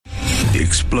The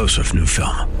explosive new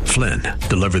film, Flynn,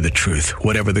 deliver the truth,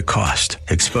 whatever the cost,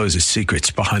 exposes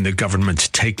secrets behind the government's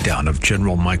takedown of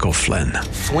General Michael Flynn.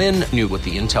 Flynn knew what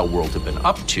the intel world had been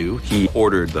up to. He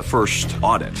ordered the first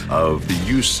audit of the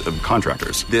use of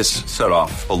contractors. This set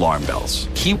off alarm bells.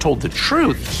 He told the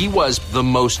truth. He was the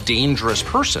most dangerous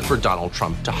person for Donald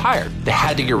Trump to hire. They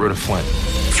had to get rid of Flynn.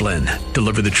 Flynn,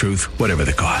 deliver the truth, whatever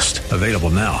the cost. Available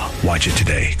now. Watch it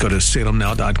today. Go to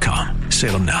salemnow.com.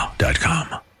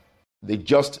 salemnow.com. The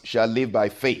just shall live by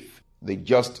faith. The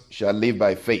just shall live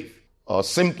by faith. Or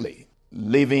simply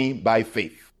living by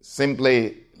faith.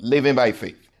 Simply living by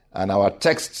faith. And our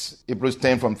texts, Hebrews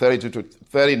 10 from 32 to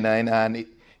 39 and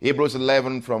Hebrews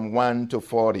 11 from 1 to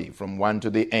 40, from 1 to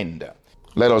the end.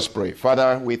 Let us pray.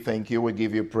 Father, we thank you. We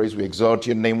give you praise. We exalt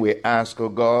your name. We ask, O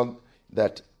God,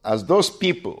 that as those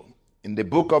people in the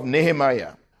book of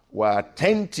Nehemiah were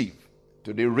attentive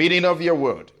to the reading of your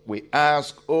word, we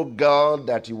ask, oh God,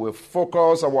 that you will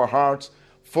focus our hearts,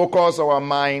 focus our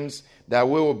minds, that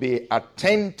we will be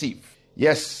attentive,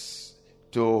 yes,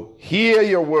 to hear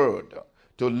your word,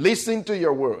 to listen to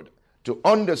your word, to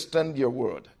understand your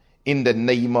word, in the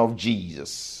name of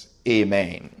Jesus.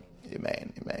 Amen.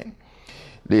 Amen. Amen.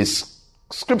 This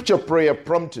scripture prayer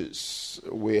prompters,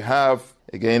 we have,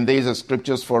 again, these are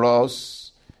scriptures for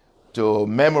us to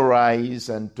memorize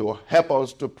and to help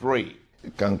us to pray.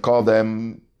 You can call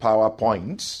them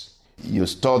PowerPoints. You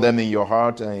store them in your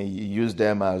heart and you use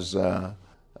them as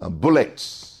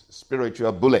bullets,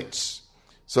 spiritual bullets.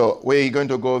 So we're going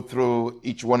to go through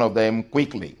each one of them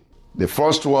quickly. The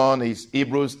first one is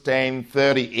Hebrews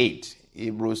 10:38.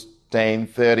 Hebrews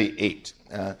 10:38.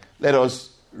 Let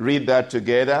us read that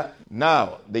together.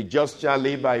 Now, the just shall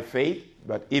live by faith,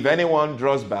 but if anyone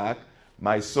draws back,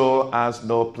 my soul has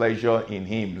no pleasure in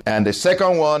him. And the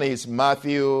second one is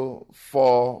Matthew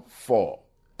 4:4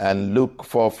 and Luke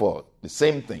 4:4. The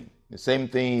same thing. The same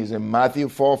thing is in Matthew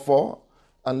 4:4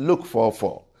 and Luke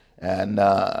 4:4. And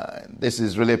this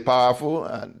is really powerful.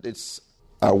 And it's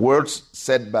words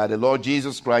said by the Lord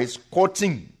Jesus Christ,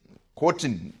 quoting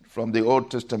from the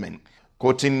Old Testament,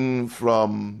 quoting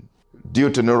from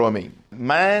Deuteronomy.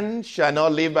 Man shall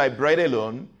not live by bread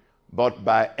alone, but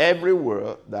by every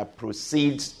word that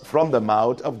proceeds from the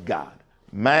mouth of God.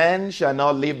 Man shall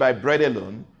not live by bread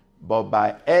alone, but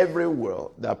by every word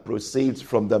that proceeds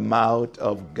from the mouth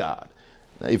of God.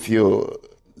 Now, if you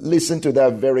listen to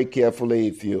that very carefully,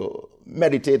 if you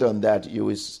meditate on that, you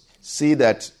will see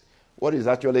that what it's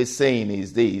actually saying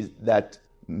is this, that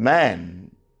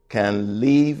man can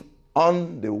live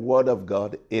on the word of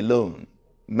God alone.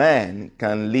 Man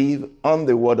can live on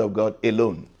the word of God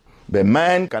alone. But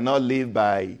man cannot live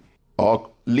by or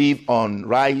live on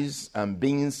rice and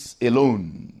beans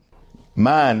alone.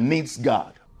 Man needs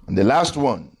God. And the last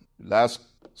one, last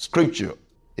scripture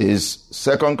is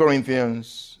 2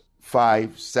 Corinthians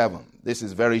 5:7. This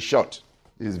is very short.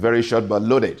 It is very short but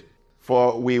loaded.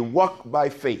 For we walk by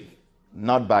faith,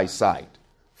 not by sight.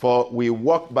 For we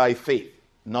walk by faith,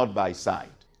 not by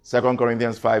sight. 2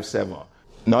 Corinthians 5:7.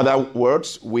 In other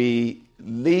words, we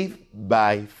live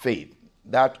by faith.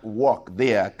 That walk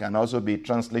there can also be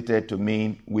translated to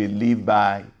mean we live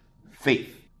by faith,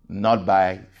 not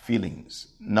by feelings,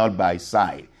 not by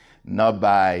sight, not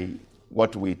by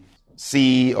what we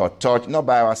see or touch, not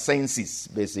by our senses,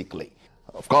 basically.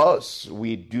 Of course,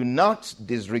 we do not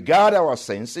disregard our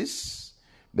senses,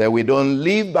 but we don't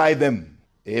live by them.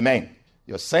 Amen.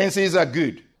 Your senses are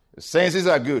good. Your senses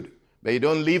are good, but you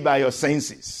don't live by your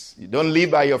senses. You don't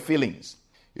live by your feelings.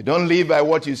 You don't live by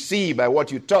what you see, by what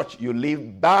you touch. You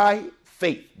live by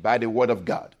faith, by the word of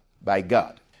God, by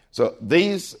God. So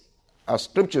these are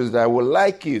scriptures that I would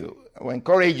like you, I will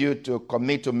encourage you to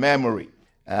commit to memory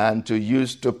and to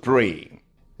use to pray.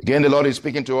 Again, the Lord is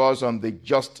speaking to us on the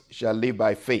just shall live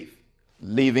by faith,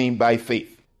 living by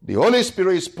faith. The Holy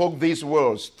Spirit spoke these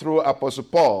words through Apostle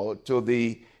Paul to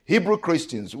the Hebrew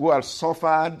Christians who had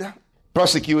suffered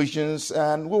persecutions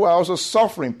and who are also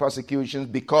suffering persecutions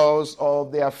because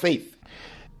of their faith.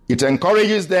 It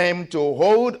encourages them to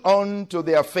hold on to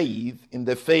their faith in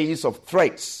the face of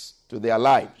threats to their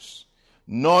lives,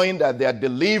 knowing that their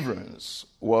deliverance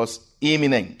was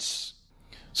imminent.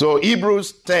 So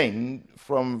Hebrews 10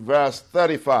 from verse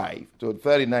 35 to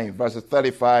 39, verses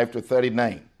 35 to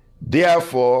 39.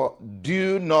 Therefore,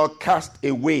 do not cast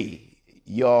away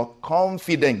your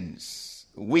confidence,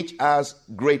 which has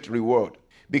great reward.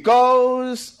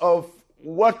 Because of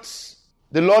what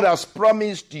the Lord has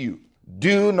promised you,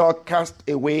 do not cast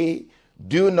away,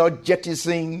 do not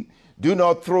jettison, do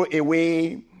not throw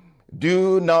away,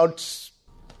 do not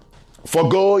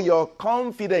forgo your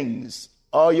confidence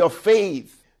or your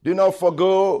faith. Do not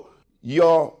forgo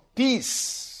your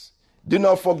peace. Do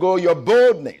not forgo your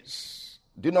boldness.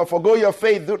 Do not forgo your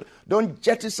faith. Don't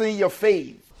jettison your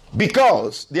faith,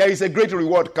 because there is a great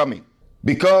reward coming.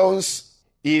 Because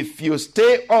if you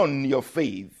stay on your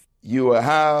faith, you will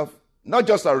have not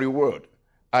just a reward,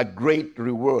 a great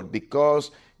reward,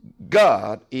 because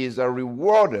God is a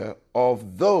rewarder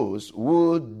of those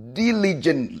who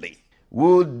diligently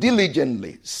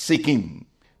seek him.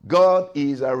 God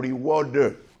is a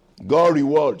rewarder. God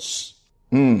rewards.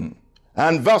 And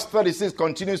verse 36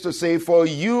 continues to say, for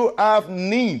you have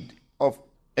need of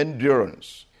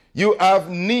endurance. You have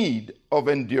need of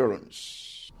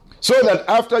endurance, so that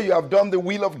after you have done the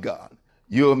will of God,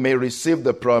 you may receive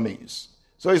the promise.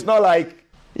 So it's not like,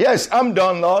 yes, I'm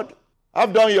done, Lord.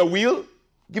 I've done your will.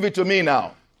 Give it to me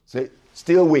now. Say,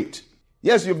 still wait.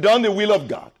 Yes, you've done the will of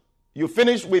God. You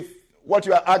finished with what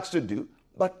you are asked to do,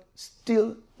 but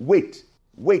still wait.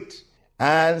 Wait.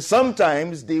 And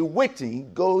sometimes the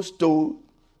waiting goes to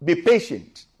be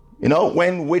patient. You know,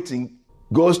 when waiting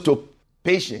goes to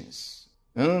patience,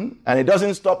 and it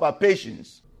doesn't stop at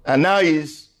patience, and now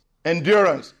is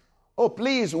endurance. Oh,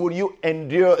 please, will you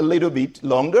endure a little bit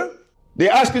longer? They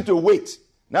ask you to wait.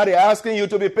 Now they're asking you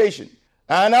to be patient.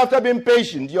 And after being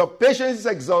patient, your patience is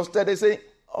exhausted. They say,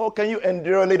 oh, can you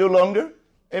endure a little longer?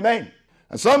 Amen.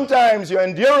 And sometimes your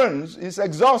endurance is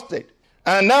exhausted.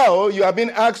 And now you have been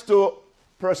asked to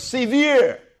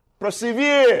persevere.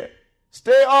 Persevere.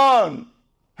 Stay on.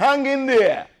 Hang in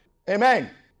there. Amen.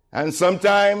 And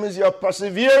sometimes your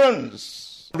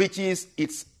perseverance reaches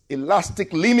its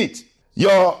elastic limit.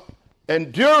 Your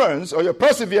endurance or your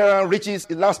perseverance reaches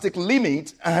elastic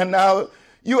limit, and now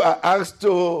you are asked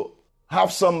to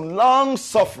have some long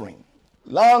suffering.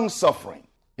 Long suffering.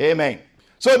 Amen.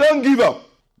 So don't give up.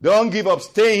 Don't give up.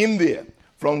 Stay in there.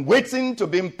 From waiting to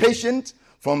being patient,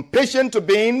 from patient to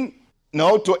being,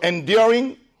 to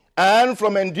enduring, and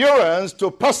from endurance to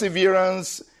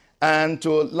perseverance and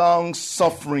to long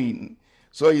suffering.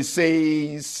 So he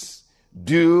says,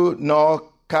 do not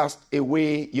cast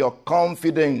away your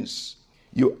confidence.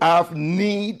 You have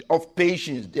need of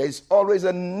patience. There is always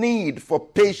a need for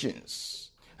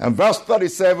patience. And verse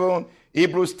 37,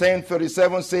 Hebrews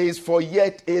 10:37 says, for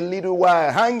yet a little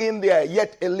while, hang in there,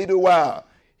 yet a little while.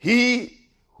 He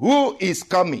who is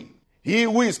coming,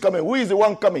 who is the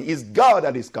one coming? It's God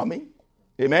that is coming.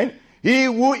 Amen. He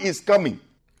who is coming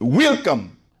will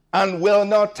come and will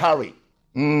not tarry.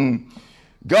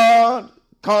 God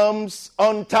comes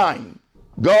on time.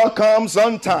 God comes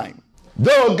on time.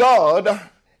 Though God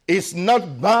is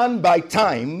not bound by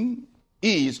time,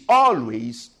 he is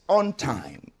always on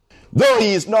time. Though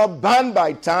he is not bound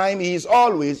by time, he is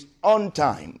always on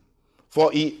time.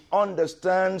 For he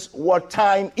understands what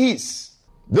time is.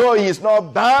 Though he is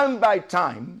not bound by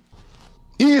time,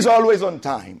 he is always on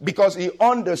time because he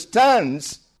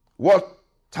understands what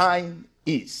time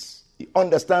is. He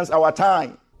understands our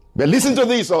time. But listen to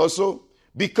this also,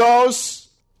 because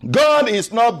God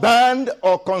is not bound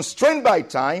or constrained by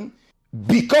time.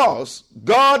 Because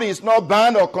God is not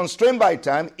bound or constrained by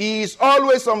time, he is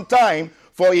always on time,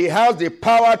 for he has the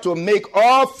power to make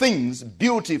all things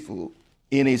beautiful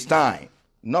in his time,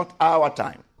 not our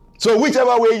time. So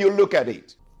whichever way you look at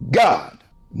it, God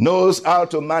knows how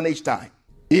to manage time.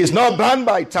 He is not bound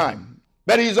by time,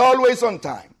 but he is always on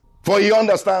time, for he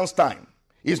understands time.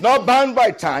 He is not bound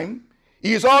by time,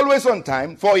 he is always on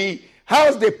time, for he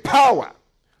has the power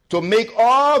to make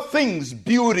all things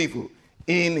beautiful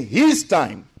in his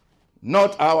time,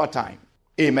 not our time.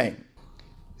 Amen.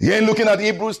 Again, looking at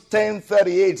Hebrews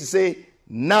 10:38, say,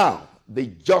 now the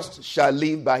just shall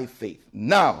live by faith.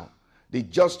 Now the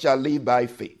just shall live by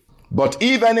faith. But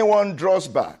if anyone draws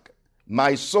back,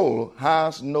 my soul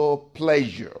has no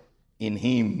pleasure in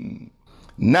him.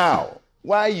 Now,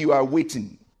 while you are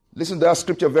waiting, listen to that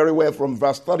scripture very well from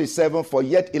verse 37, for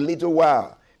yet a little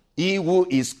while, he who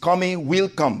is coming will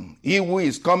come. He who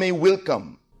is coming will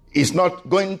come. It's not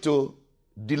going to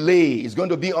delay. It's going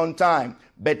to be on time.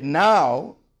 But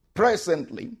now,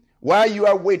 presently, while you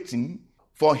are waiting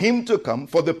for him to come,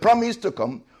 for the promise to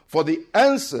come, for the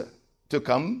answer to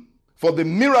come, for the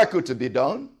miracle to be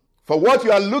done, for what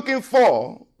you are looking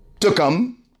for to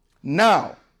come,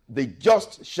 now the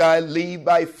just shall live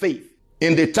by faith.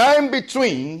 In the time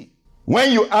between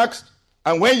when you ask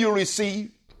and when you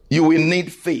receive, you will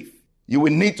need faith. You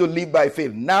will need to live by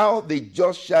faith. Now the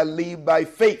just shall live by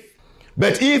faith.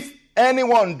 But if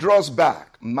anyone draws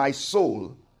back, my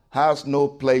soul has no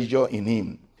pleasure in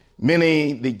him.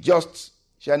 Meaning the just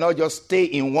shall not just stay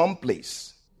in one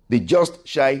place. The just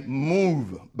shall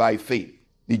move by faith.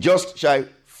 The just shall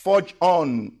forge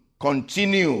on,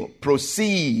 continue,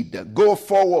 proceed, go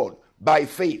forward by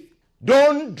faith.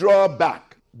 Don't draw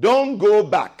back. Don't go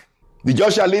back. The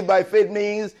just shall live by faith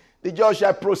means the just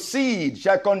shall proceed,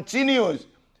 shall continue,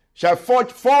 shall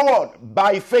forge forward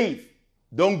by faith.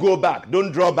 Don't go back.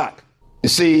 Don't draw back. You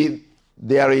see,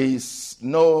 there is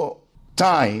no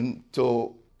time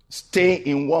to stay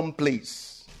in one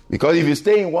place. Because if you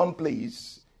stay in one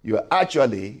place, you are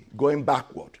actually going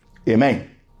backward. Amen.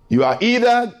 You are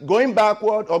either going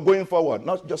backward or going forward,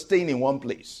 not just staying in one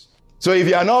place. So if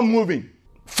you are not moving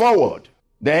forward,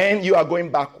 then you are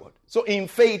going backward. So in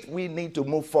faith, we need to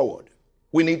move forward.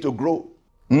 We need to grow.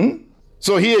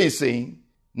 So here he's saying,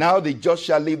 now the just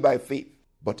shall live by faith.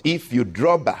 But if you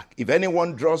draw back, if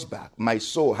anyone draws back, my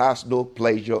soul has no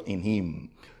pleasure in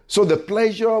him. So the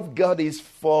pleasure of God is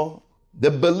for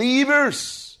the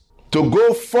believers to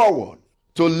go forward,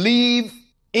 to live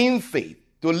in faith,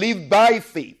 to live by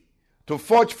faith, to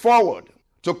forge forward,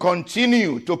 to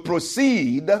continue, to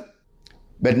proceed,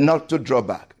 but not to draw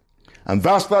back. And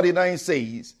verse 39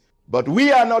 says, but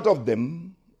we are not of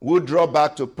them who draw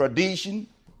back to perdition,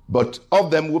 but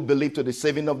of them who believe to the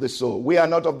saving of the soul. We are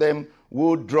not of them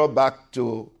who draw back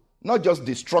to not just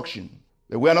destruction,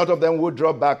 but we are not of them who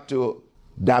draw back to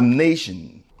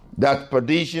damnation. That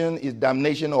perdition is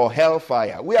damnation or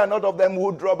hellfire. We are not of them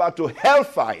who draw back to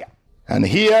hellfire. And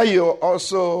here you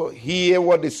also hear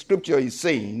what the scripture is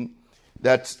saying,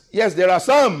 that yes, there are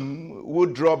some who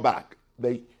draw back,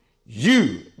 but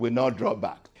you will not draw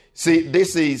back. See,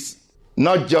 this is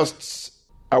not just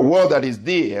a word that is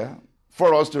there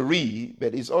for us to read,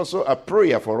 but it's also a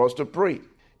prayer for us to pray.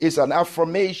 It's an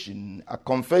affirmation, a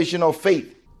confession of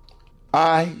faith.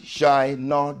 I shall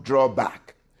not draw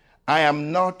back. I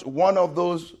am not one of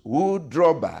those who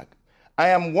draw back. I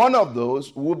am one of those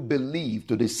who believe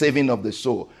to the saving of the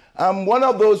soul. I'm one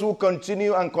of those who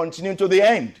continue and continue to the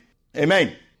end.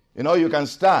 Amen. You know, you can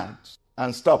start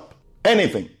and stop.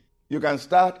 Anything. You can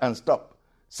start and stop.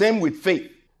 Same with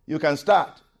faith. You can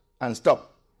start and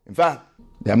stop. In fact,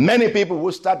 there are many people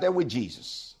who started with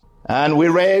Jesus. And we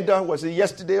read, was it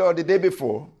yesterday or the day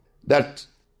before, that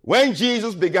when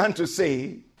Jesus began to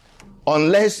say,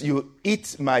 unless you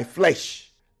eat my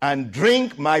flesh and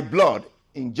drink my blood,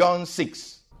 in John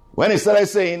 6, when he started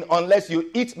saying, unless you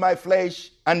eat my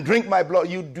flesh and drink my blood,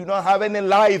 you do not have any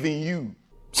life in you.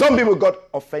 Some people got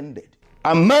offended.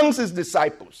 Amongst his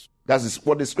disciples, that is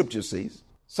what the scripture says,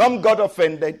 some got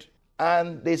offended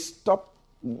and they stopped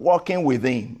walking with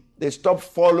him. They stopped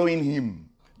following him.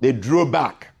 They drew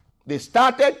back. They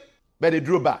started, but they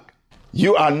drew back.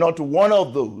 You are not one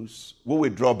of those who will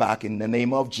draw back in the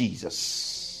name of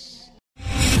Jesus.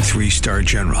 3-star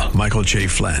General Michael J.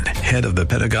 Flynn, head of the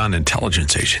Pentagon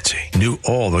Intelligence Agency, knew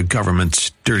all the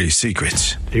government's dirty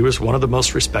secrets. He was one of the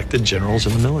most respected generals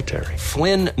in the military.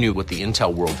 Flynn knew what the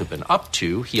intel world had been up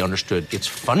to. He understood its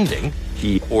funding.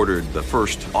 He ordered the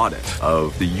first audit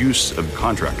of the use of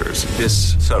contractors.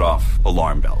 This set off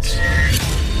alarm bells.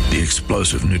 The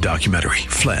explosive new documentary,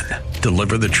 Flynn,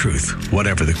 Deliver the Truth,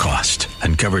 Whatever the Cost,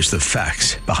 uncovers the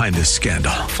facts behind this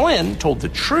scandal. Flynn told the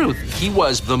truth. He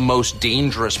was the most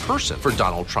dangerous person for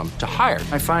Donald Trump to hire.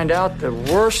 I find out the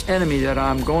worst enemy that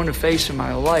I'm going to face in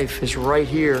my life is right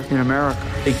here in America.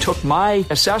 They took my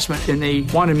assessment and they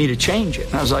wanted me to change it.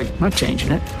 And I was like, I'm not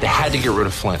changing it. They had to get rid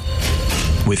of Flynn.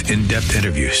 With in-depth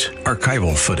interviews,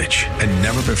 archival footage, and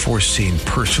never-before-seen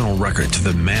personal records of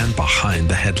the man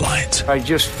behind the headlines. I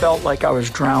just felt like I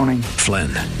was drowning. Flynn,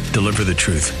 Deliver the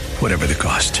Truth, Whatever the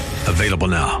Cost. Available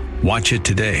now. Watch it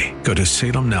today. Go to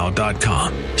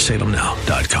salemnow.com.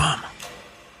 salemnow.com.